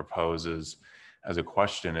like to propose is, as a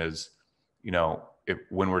question, is if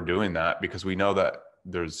when we're doing that, because we know that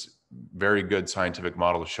there's very good scientific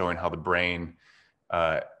models showing how the brain,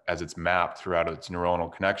 as it's mapped throughout its neuronal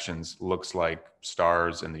connections, looks like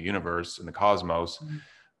stars in the universe, in the cosmos.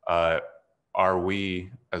 Are we,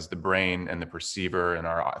 as the brain and the perceiver and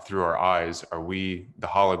through our eyes, are we the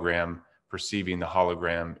hologram perceiving the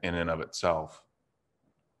hologram in and of itself?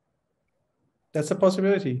 That's a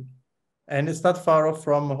possibility. And it's not far off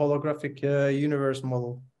from a holographic universe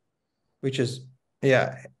model, which is,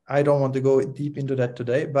 I don't want to go deep into that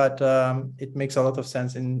today, but it makes a lot of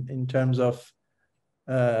sense in terms of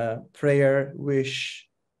prayer, wish,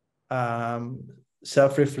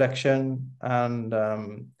 self-reflection, and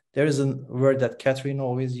there is a word that Catherine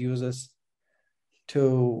always uses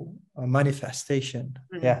to manifestation.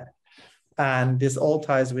 Mm-hmm. And this all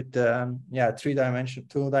ties with the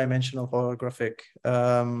two-dimensional holographic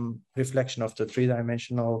reflection of the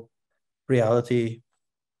three-dimensional reality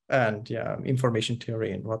and information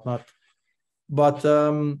theory and whatnot. But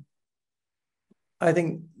I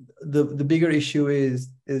think the bigger issue is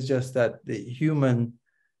just that the human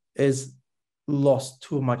is lost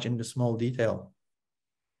too much in the small detail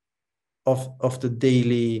of the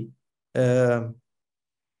daily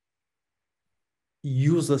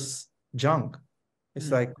useless junk.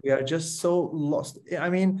 It's like we are just so lost. I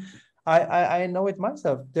mean, I know it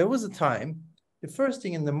myself. There was a time, the first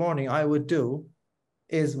thing in the morning I would do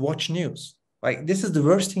is watch news. Like, this is the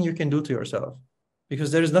worst thing you can do to yourself,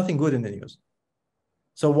 because there is nothing good in the news.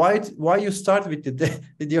 So why you start with the day,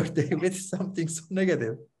 with your day with something so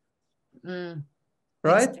negative,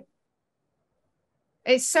 right?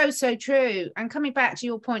 It's so true. And coming back to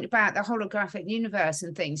your point about the holographic universe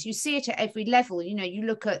and things, you see it at every level. You know, you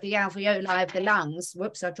look at the alveoli of the lungs.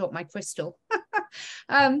 Whoops, I dropped my crystal.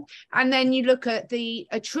 And then you look at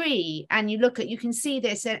a tree, and you can see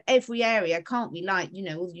this in every area, can't we? Like, you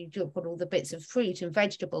know, you put all the bits of fruit and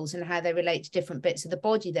vegetables and how they relate to different bits of the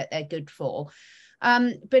body that they're good for.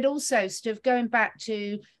 But also sort of going back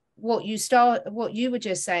to what you were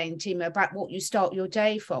just saying, Timo, about what you start your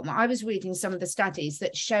day from. I was reading some of the studies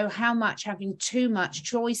that show how much having too much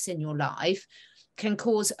choice in your life can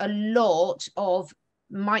cause a lot of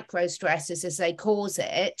micro stresses, as they cause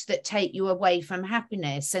it, that take you away from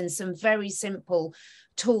happiness. And some very simple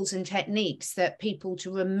tools and techniques that people,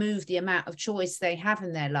 to remove the amount of choice they have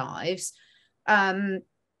in their lives,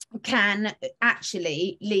 can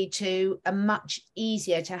actually lead to a much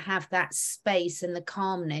easier to have that space and the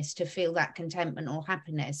calmness to feel that contentment or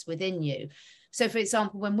happiness within you. So, for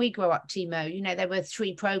example, when we grew up, Timo, you know, there were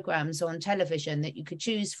 3 programs on television that you could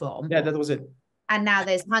choose from. Yeah, that was it. And now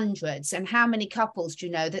there's hundreds. And how many couples do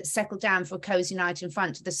you know that settle down for a cozy night in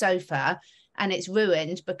front of the sofa, and it's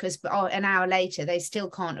ruined because an hour later they still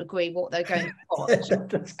can't agree what they're going to watch?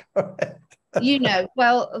 That's correct. You know,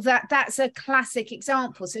 well, that's a classic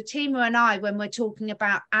example. So Timo and I, when we're talking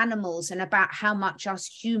about animals and about how much us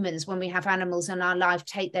humans, when we have animals in our life,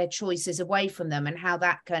 take their choices away from them, and how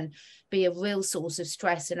that can be a real source of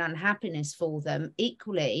stress and unhappiness for them.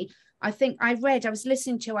 Equally, I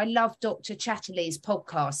love Dr. Chatterley's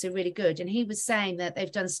podcasts. They're really good. And he was saying that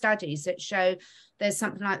they've done studies that show there's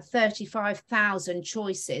something like 35,000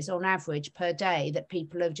 choices on average per day that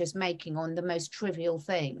people are just making on the most trivial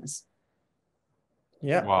things.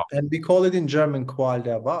 Yeah. Wow. And we call it in German Qual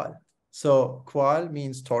der Wahl. So Qual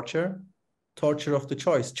means torture of the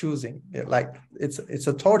choice, choosing. Like, it's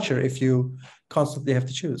a torture if you constantly have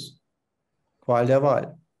to choose. Qual der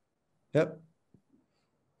Wahl. Yep.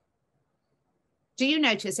 Do you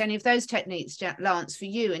notice any of those techniques, Lance, for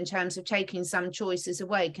you, in terms of taking some choices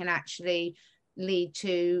away, can actually lead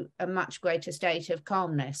to a much greater state of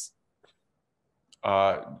calmness?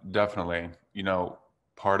 Definitely. You know,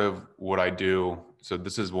 part of what I do, so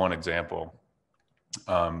this is one example.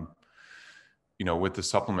 You know, with the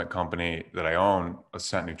supplement company that I own,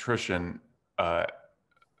 Ascent Nutrition,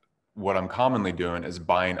 what I'm commonly doing is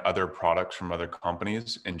buying other products from other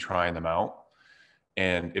companies and trying them out.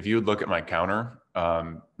 And if you would look at my counter,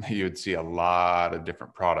 you would see a lot of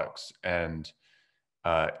different products. And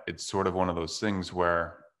it's sort of one of those things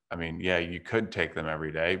where, I mean, yeah, you could take them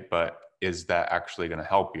every day, but is that actually going to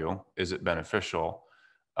help you? Is it beneficial?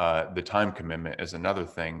 The time commitment is another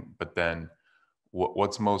thing, but then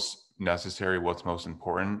what's most necessary, what's most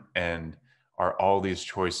important, and are all these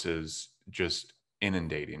choices just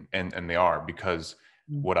inundating? And they are, because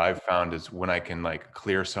what I've found is when I can like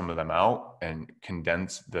clear some of them out and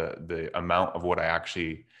condense the amount of what I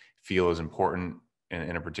actually feel is important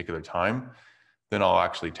in a particular time, then I'll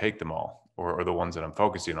actually take them all, or the ones that I'm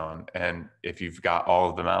focusing on. And if you've got all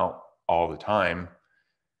of them out all the time,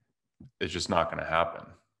 it's just not going to happen.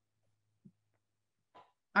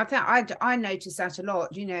 I think I notice that a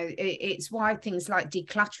lot. You know, it's why things like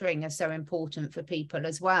decluttering are so important for people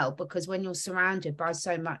as well, because when you're surrounded by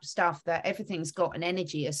so much stuff, that everything's got an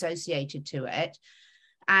energy associated to it.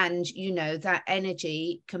 And, you know, that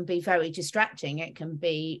energy can be very distracting. It can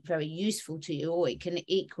be very useful to you, or it can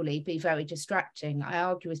equally be very distracting. I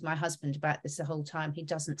argue with my husband about this the whole time. He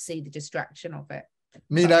doesn't see the distraction of it.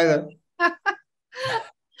 Me neither.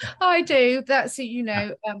 I do. That's, you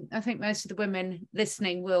know, I think most of the women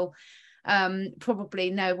listening will probably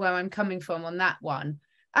know where I'm coming from on that one.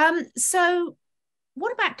 So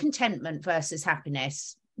what about contentment versus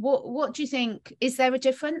happiness? What do you think? Is there a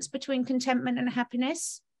difference between contentment and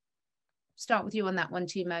happiness? Start with you on that one,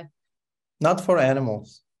 Timo. Not for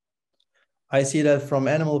animals. I see that from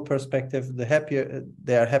animal perspective,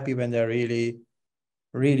 they are happy when they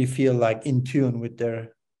really feel like in tune with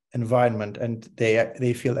their environment, and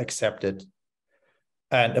they feel accepted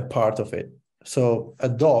and a part of it. So a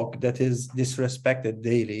dog that is disrespected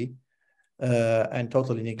daily and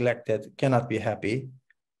totally neglected cannot be happy.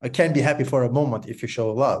 It can be happy for a moment if you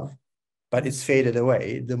show love, but it's faded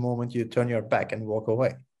away the moment you turn your back and walk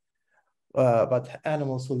away. But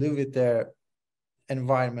animals who live with their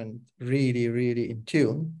environment really in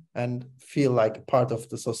tune and feel like part of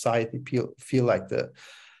the society, feel like the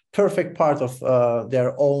perfect part of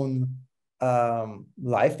their own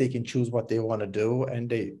life. They can choose what they want to do, and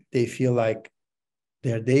they feel like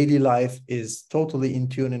their daily life is totally in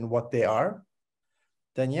tune in what they are,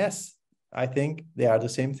 then yes, I think they are the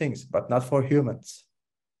same things, but not for humans.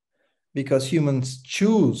 Because humans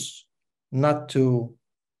choose not to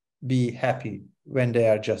be happy when they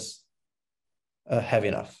are just have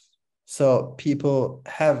enough. So people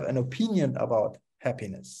have an opinion about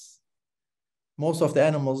happiness. Most of the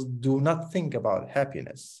animals do not think about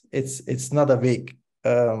happiness. It's not a vague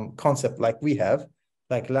concept like we have.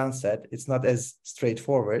 Like Lance said, it's not as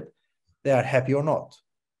straightforward. They are happy or not.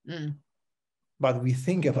 But we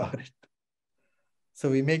think about it. So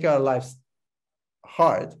we make our lives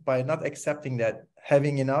hard by not accepting that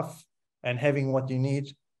having enough and having what you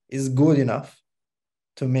need is good enough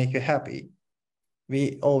to make you happy.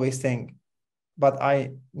 We always think, but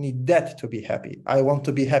I need that to be happy. I want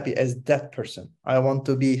to be happy as that person. I want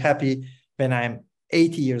to be happy when I'm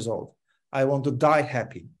 80 years old. I want to die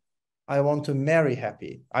happy. I want to marry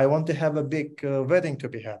happy. I want to have a big wedding to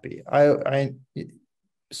be happy.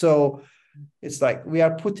 So it's like we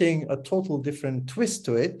are putting a total different twist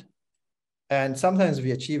to it. And sometimes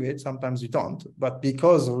we achieve it, sometimes we don't. But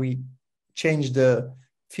because we change the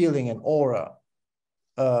feeling and aura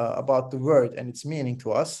about the word and its meaning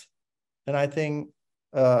to us, then I think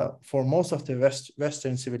for most of the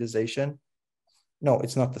Western civilization, no,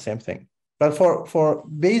 it's not the same thing. But for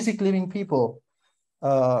basic living people,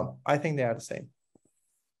 I think they are the same.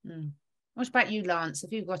 What about you, Lance?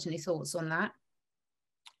 Have you got any thoughts on that?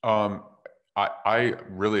 I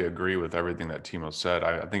really agree with everything that Timo said.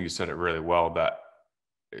 I think you said it really well, that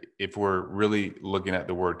if we're really looking at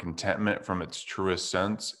the word contentment from its truest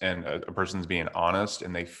sense, and a person's being honest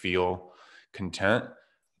and they feel content,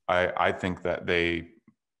 I think that they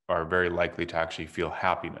are very likely to actually feel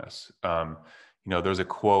happiness. There's a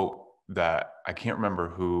quote that I can't remember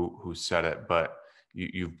who said it, but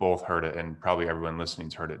you've both heard it, and probably everyone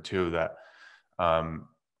listening's heard it too, that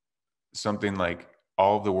something like,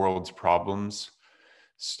 all of the world's problems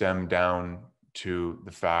stem down to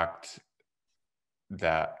the fact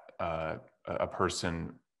that a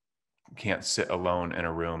person can't sit alone in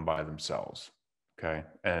a room by themselves. Okay.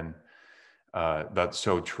 And that's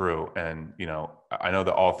so true. And, I know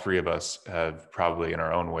that all three of us have probably in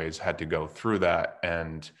our own ways had to go through that.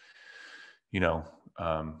 And,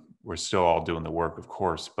 we're still all doing the work, of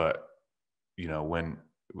course, but,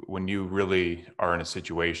 when you really are in a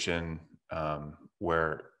situation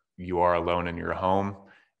where you are alone in your home,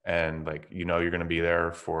 and you're going to be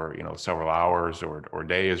there for several hours or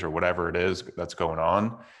days or whatever it is that's going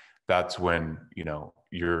on, that's when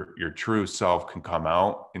your true self can come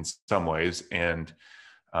out in some ways. And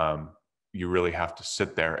you really have to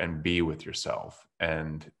sit there and be with yourself.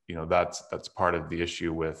 And that's part of the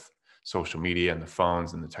issue with social media and the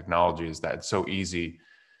phones and the technology, is that it's so easy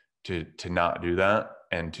to not do that,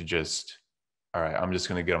 and to just, all right, I'm just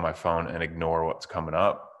going to get on my phone and ignore what's coming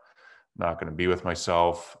up. I'm not going to be with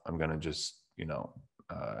myself. I'm going to just,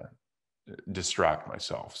 distract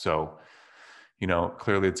myself. So,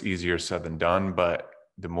 clearly it's easier said than done, but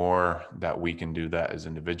the more that we can do that as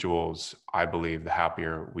individuals, I believe the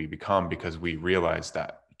happier we become, because we realize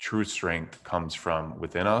that true strength comes from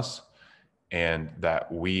within us, and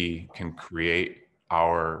that we can create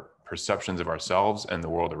our perceptions of ourselves and the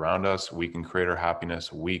world around us. We can create our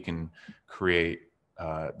happiness. We can create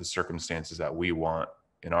the circumstances that we want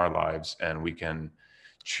in our lives, and we can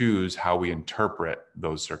choose how we interpret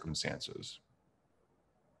those circumstances.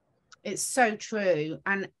 It's so true.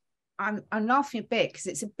 And I'm laughing a bit because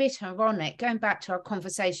it's a bit ironic. Going back to our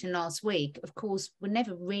conversation last week, of course, we're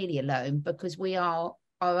never really alone, because we are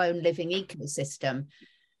our own living ecosystem.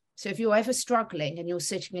 So if you're ever struggling and you're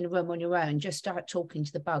sitting in a room on your own, just start talking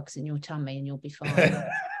to the bugs in your tummy and you'll be fine.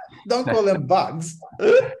 Don't call them bugs.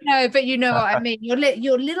 No, but you know what I mean.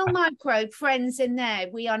 Your little microbe friends in there.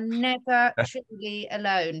 We are never truly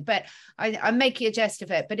alone. But I'm making a jest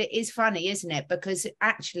of it. But it is funny, isn't it? Because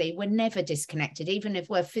actually, we're never disconnected, even if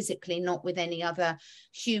we're physically not with any other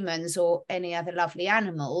humans or any other lovely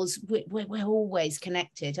animals. We're always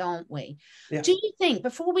connected, aren't we? Yeah. Do you think,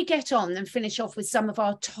 before we get on and finish off with some of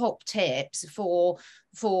our top tips for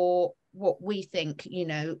what we think,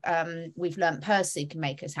 we've learned personally can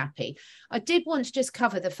make us happy, I did want to just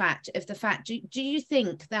cover the fact, do you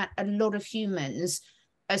think that a lot of humans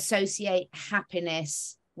associate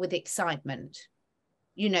happiness with excitement?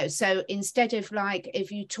 So instead of, like,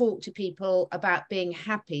 if you talk to people about being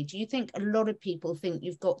happy, do you think a lot of people think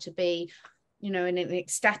you've got to be, in an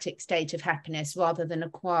ecstatic state of happiness rather than a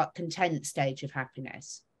quiet, content stage of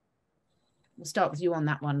happiness? We'll start with you on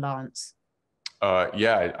that one, Lance.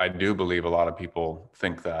 Yeah, I do believe a lot of people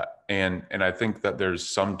think that. And I think that there's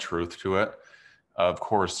some truth to it. Of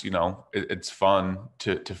course, you know, it's fun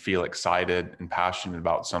to feel excited and passionate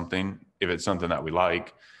about something if it's something that we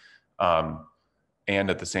like. Um, and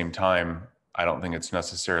at the same time, I don't think it's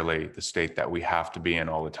necessarily the state that we have to be in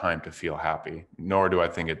all the time to feel happy. Nor do I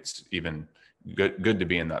think it's even good to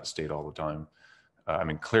be in that state all the time. I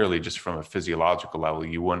mean, clearly, just from a physiological level,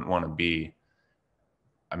 you wouldn't want to be,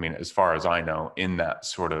 I mean, as far as I know, in that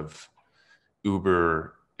sort of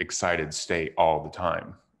uber excited state all the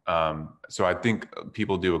time. So I think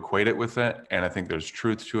people do equate it with it, and I think there's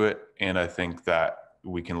truth to it, and I think that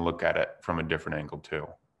we can look at it from a different angle too.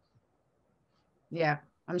 Yeah,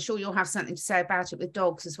 I'm sure you'll have something to say about it with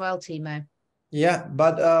dogs as well, Timo. Yeah,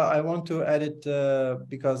 but I want to add it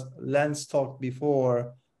because Lance talked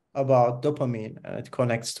before about dopamine and it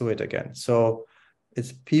connects to it again. So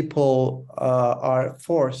it's people are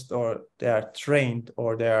forced or they are trained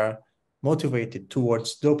or they are motivated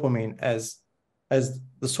towards dopamine as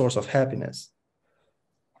the source of happiness,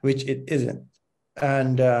 which it isn't.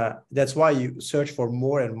 And that's why you search for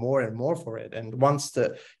more and more and more for it. And once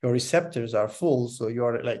your receptors are full, so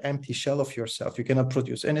you're like empty shell of yourself, you cannot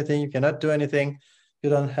produce anything, you cannot do anything, you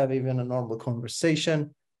don't have even a normal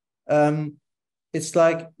conversation. It's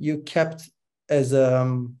like you kept as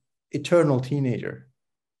eternal teenager.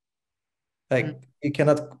 Like you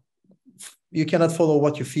cannot follow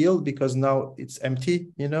what you feel because now it's empty,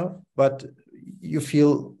 you know, but you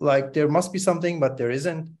feel like there must be something, but there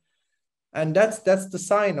isn't. And that's the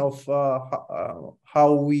sign of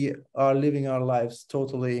how we are living our lives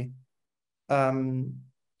totally far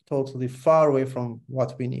away from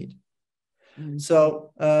what we need.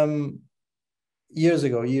 So years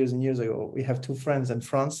and years ago, we have two friends in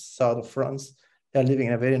France, south of France. They're living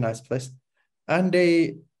in a very nice place, and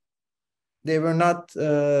they were not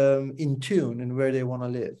in tune in where they want to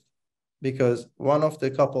live, because one of the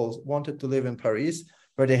couples wanted to live in Paris,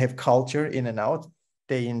 where they have culture in and out,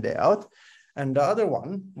 day in, day out. And the other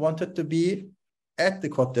one wanted to be at the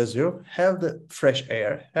Côte d'Azur, have the fresh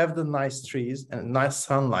air, have the nice trees and nice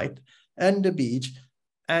sunlight and the beach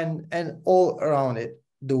and all around it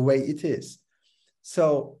the way it is.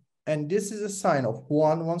 So, and this is a sign of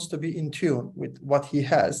one wants to be in tune with what he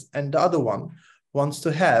has, and the other one wants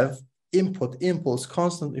to have impulse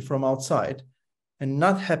constantly from outside and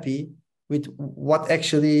not happy with what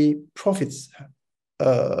actually profits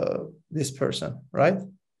this person, right?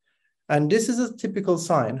 And this is a typical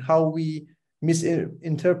sign how we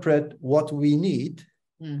misinterpret what we need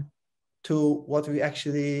to what we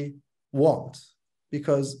actually want.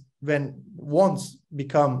 Because when wants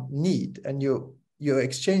become need and you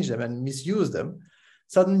exchange them and misuse them,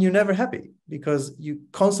 suddenly you're never happy because you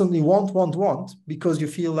constantly want because you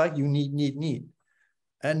feel like you need.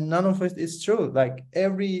 And none of it is true. Like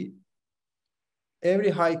every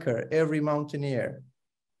hiker, every mountaineer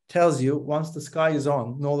tells you once the sky is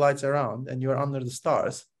on, no lights around, and you're under the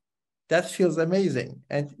stars, that feels amazing.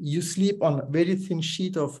 And you sleep on a very thin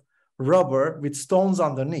sheet of rubber with stones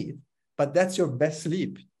underneath, but that's your best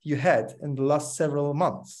sleep you had in the last several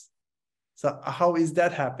months. So how is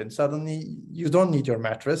that happen? Suddenly you don't need your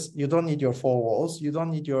mattress, you don't need your four walls, you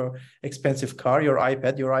don't need your expensive car, your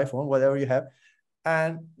iPad, your iPhone, whatever you have.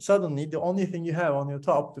 And suddenly the only thing you have on your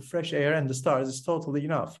top, the fresh air and the stars, is totally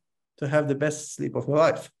enough to have the best sleep of your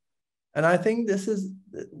life. And I think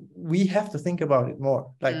we have to think about it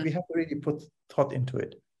more. Like we have to really put thought into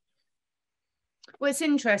it. Well, it's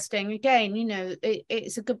interesting. Again, you know,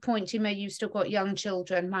 it's a good point. You know, you've still got young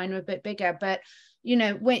children. Mine are a bit bigger, but you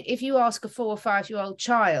know, if you ask a 4 or 5 year old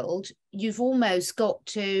child, you've almost got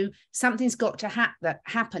to, something's got to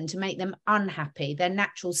happen to make them unhappy. Their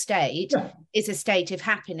natural state is a state of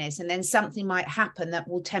happiness, and then something might happen that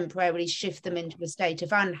will temporarily shift them into a state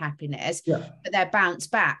of unhappiness, but they'll bounce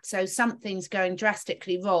back. So something's going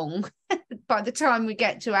drastically wrong by the time we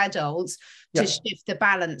get to adults to shift the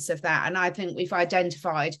balance of that. And I think we've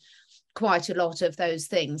identified quite a lot of those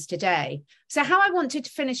things today. So how I wanted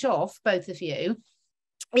to finish off, both of you,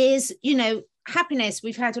 is, you know, happiness,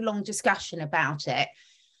 we've had a long discussion about it,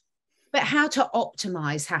 but how to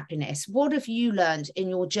optimize happiness. What have you learned in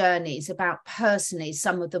your journeys about personally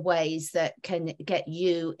some of the ways that can get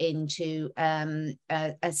you into a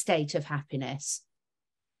state of happiness?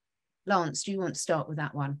 Lance, do you want to start with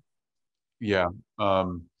that one? Yeah.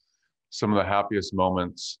 Some of the happiest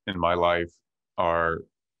moments in my life are,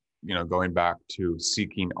 you know, going back to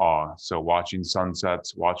seeking awe. So watching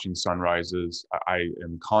sunsets, watching sunrises, I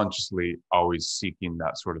am consciously always seeking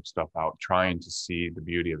that sort of stuff out, trying to see the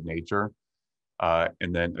beauty of nature.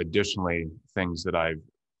 And then additionally, things that I've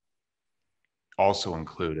also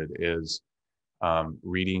included is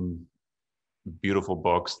reading beautiful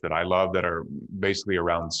books that I love that are basically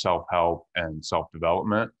around self-help and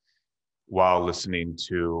self-development while listening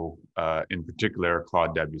to, in particular,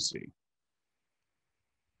 Claude Debussy.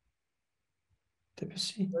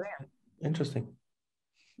 Debussy. Brilliant. Interesting.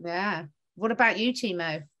 Yeah. What about you,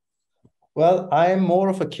 Timo? Well, I'm more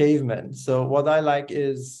of a caveman. So what I like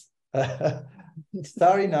is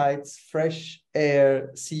starry nights, fresh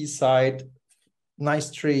air, seaside,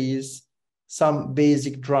 nice trees, some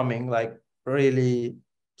basic drumming, like really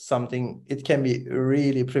something. It can be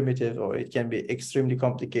really primitive or it can be extremely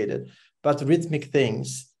complicated, but rhythmic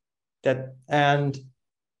things that, and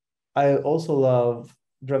I also love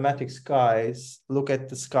dramatic skies. Look at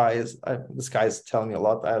the skies. The skies tell me a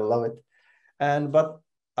lot. I love it. But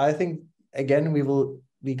I think again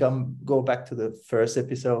we go back to the first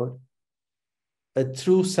episode. A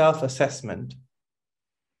true self-assessment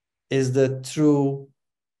is the true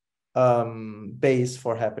base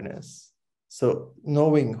for happiness. So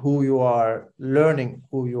knowing who you are, learning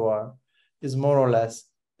who you are, is more or less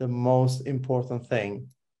the most important thing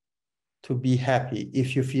to be happy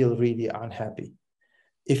if you feel really unhappy.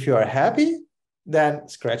 If you are happy, then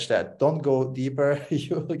scratch that. Don't go deeper,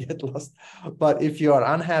 you will get lost. But if you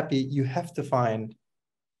are unhappy, you have to find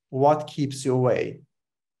what keeps you away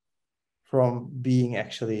from being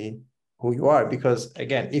actually who you are. Because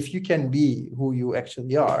again, if you can be who you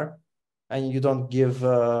actually are, and you don't give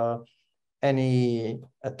any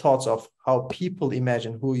thoughts of how people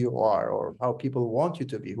imagine who you are or how people want you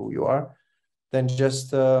to be who you are, then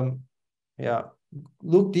just look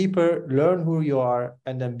deeper, learn who you are,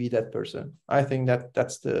 and then be that person. I think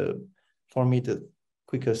that's for me the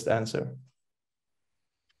quickest answer.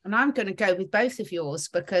 And I'm going to go with both of yours,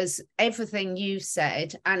 because everything you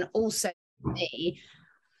said, and also me,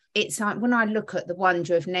 it's like when I look at the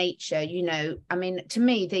wonder of nature, you know, I mean, to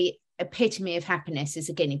me, the epitome of happiness is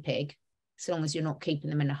a guinea pig, as long as you're not keeping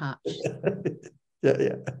them in a hutch.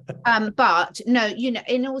 Yeah. But no, you know,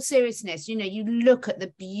 in all seriousness, you know, you look at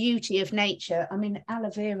the beauty of nature. I mean, aloe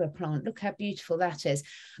vera plant, look how beautiful that is.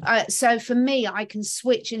 So for me, I can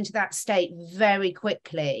switch into that state very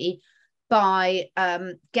quickly by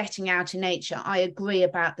getting out in nature. I agree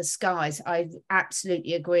about the skies. I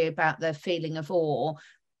absolutely agree about the feeling of awe.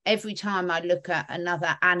 Every time I look at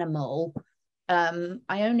another animal, I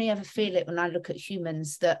only ever feel it when I look at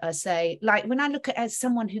humans that I say, like when I look at as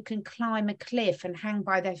someone who can climb a cliff and hang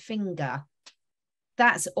by their finger,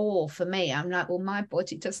 that's awe for me. I'm like, well, my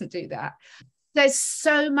body doesn't do that. There's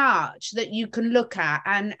so much that you can look at.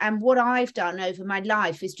 And what I've done over my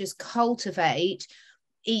life is just cultivate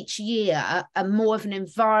each year a more of an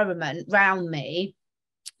environment around me,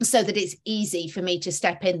 so that it's easy for me to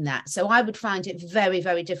step in that. So I would find it very,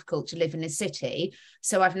 very difficult to live in a city.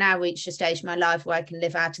 So I've now reached a stage in my life where I can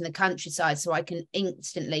live out in the countryside. So I can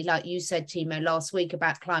instantly, like you said, Timo, last week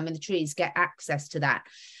about climbing the trees, get access to that.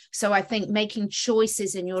 So I think making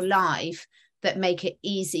choices in your life that make it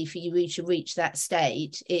easy for you to reach that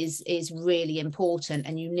state is really important.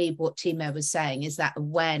 And you need, what Timo was saying, is that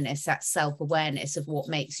awareness, that self-awareness of what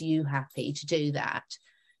makes you happy to do that.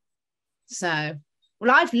 So,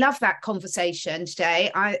 well, I've loved that conversation today.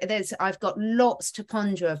 I've got lots to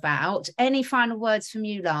ponder about. Any final words from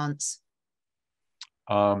you, Lance?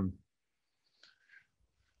 I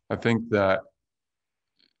think that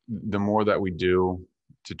the more that we do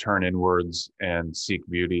to turn inwards and seek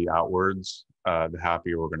beauty outwards, the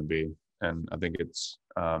happier we're going to be. And I think it's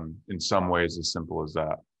in some ways as simple as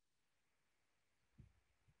that.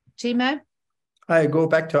 Timo? I go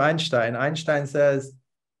back to Einstein. Einstein says,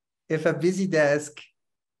 if a busy desk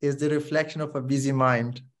is the reflection of a busy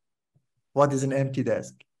mind, what is an empty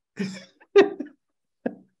desk?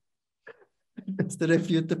 It's to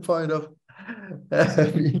refute the point of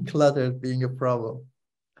being cluttered being a problem.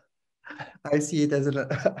 I see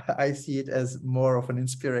it as more of an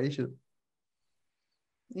inspiration.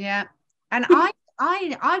 Yeah. And I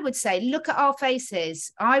would say, look at our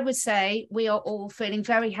faces. I would say we are all feeling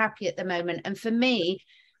very happy at the moment. And for me,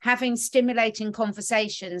 having stimulating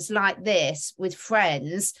conversations like this with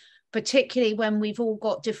friends, particularly when we've all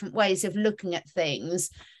got different ways of looking at things,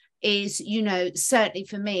 is, you know, certainly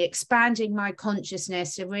for me, expanding my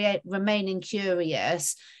consciousness, remaining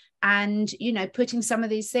curious, and, you know, putting some of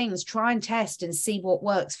these things, try and test and see what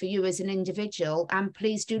works for you as an individual. And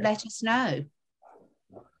please do let us know.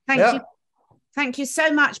 Thank you. Thank you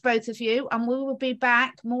so much, both of you. And we will be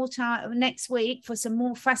back more time next week for some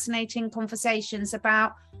more fascinating conversations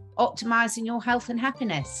about optimizing your health and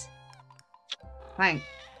happiness. Thanks.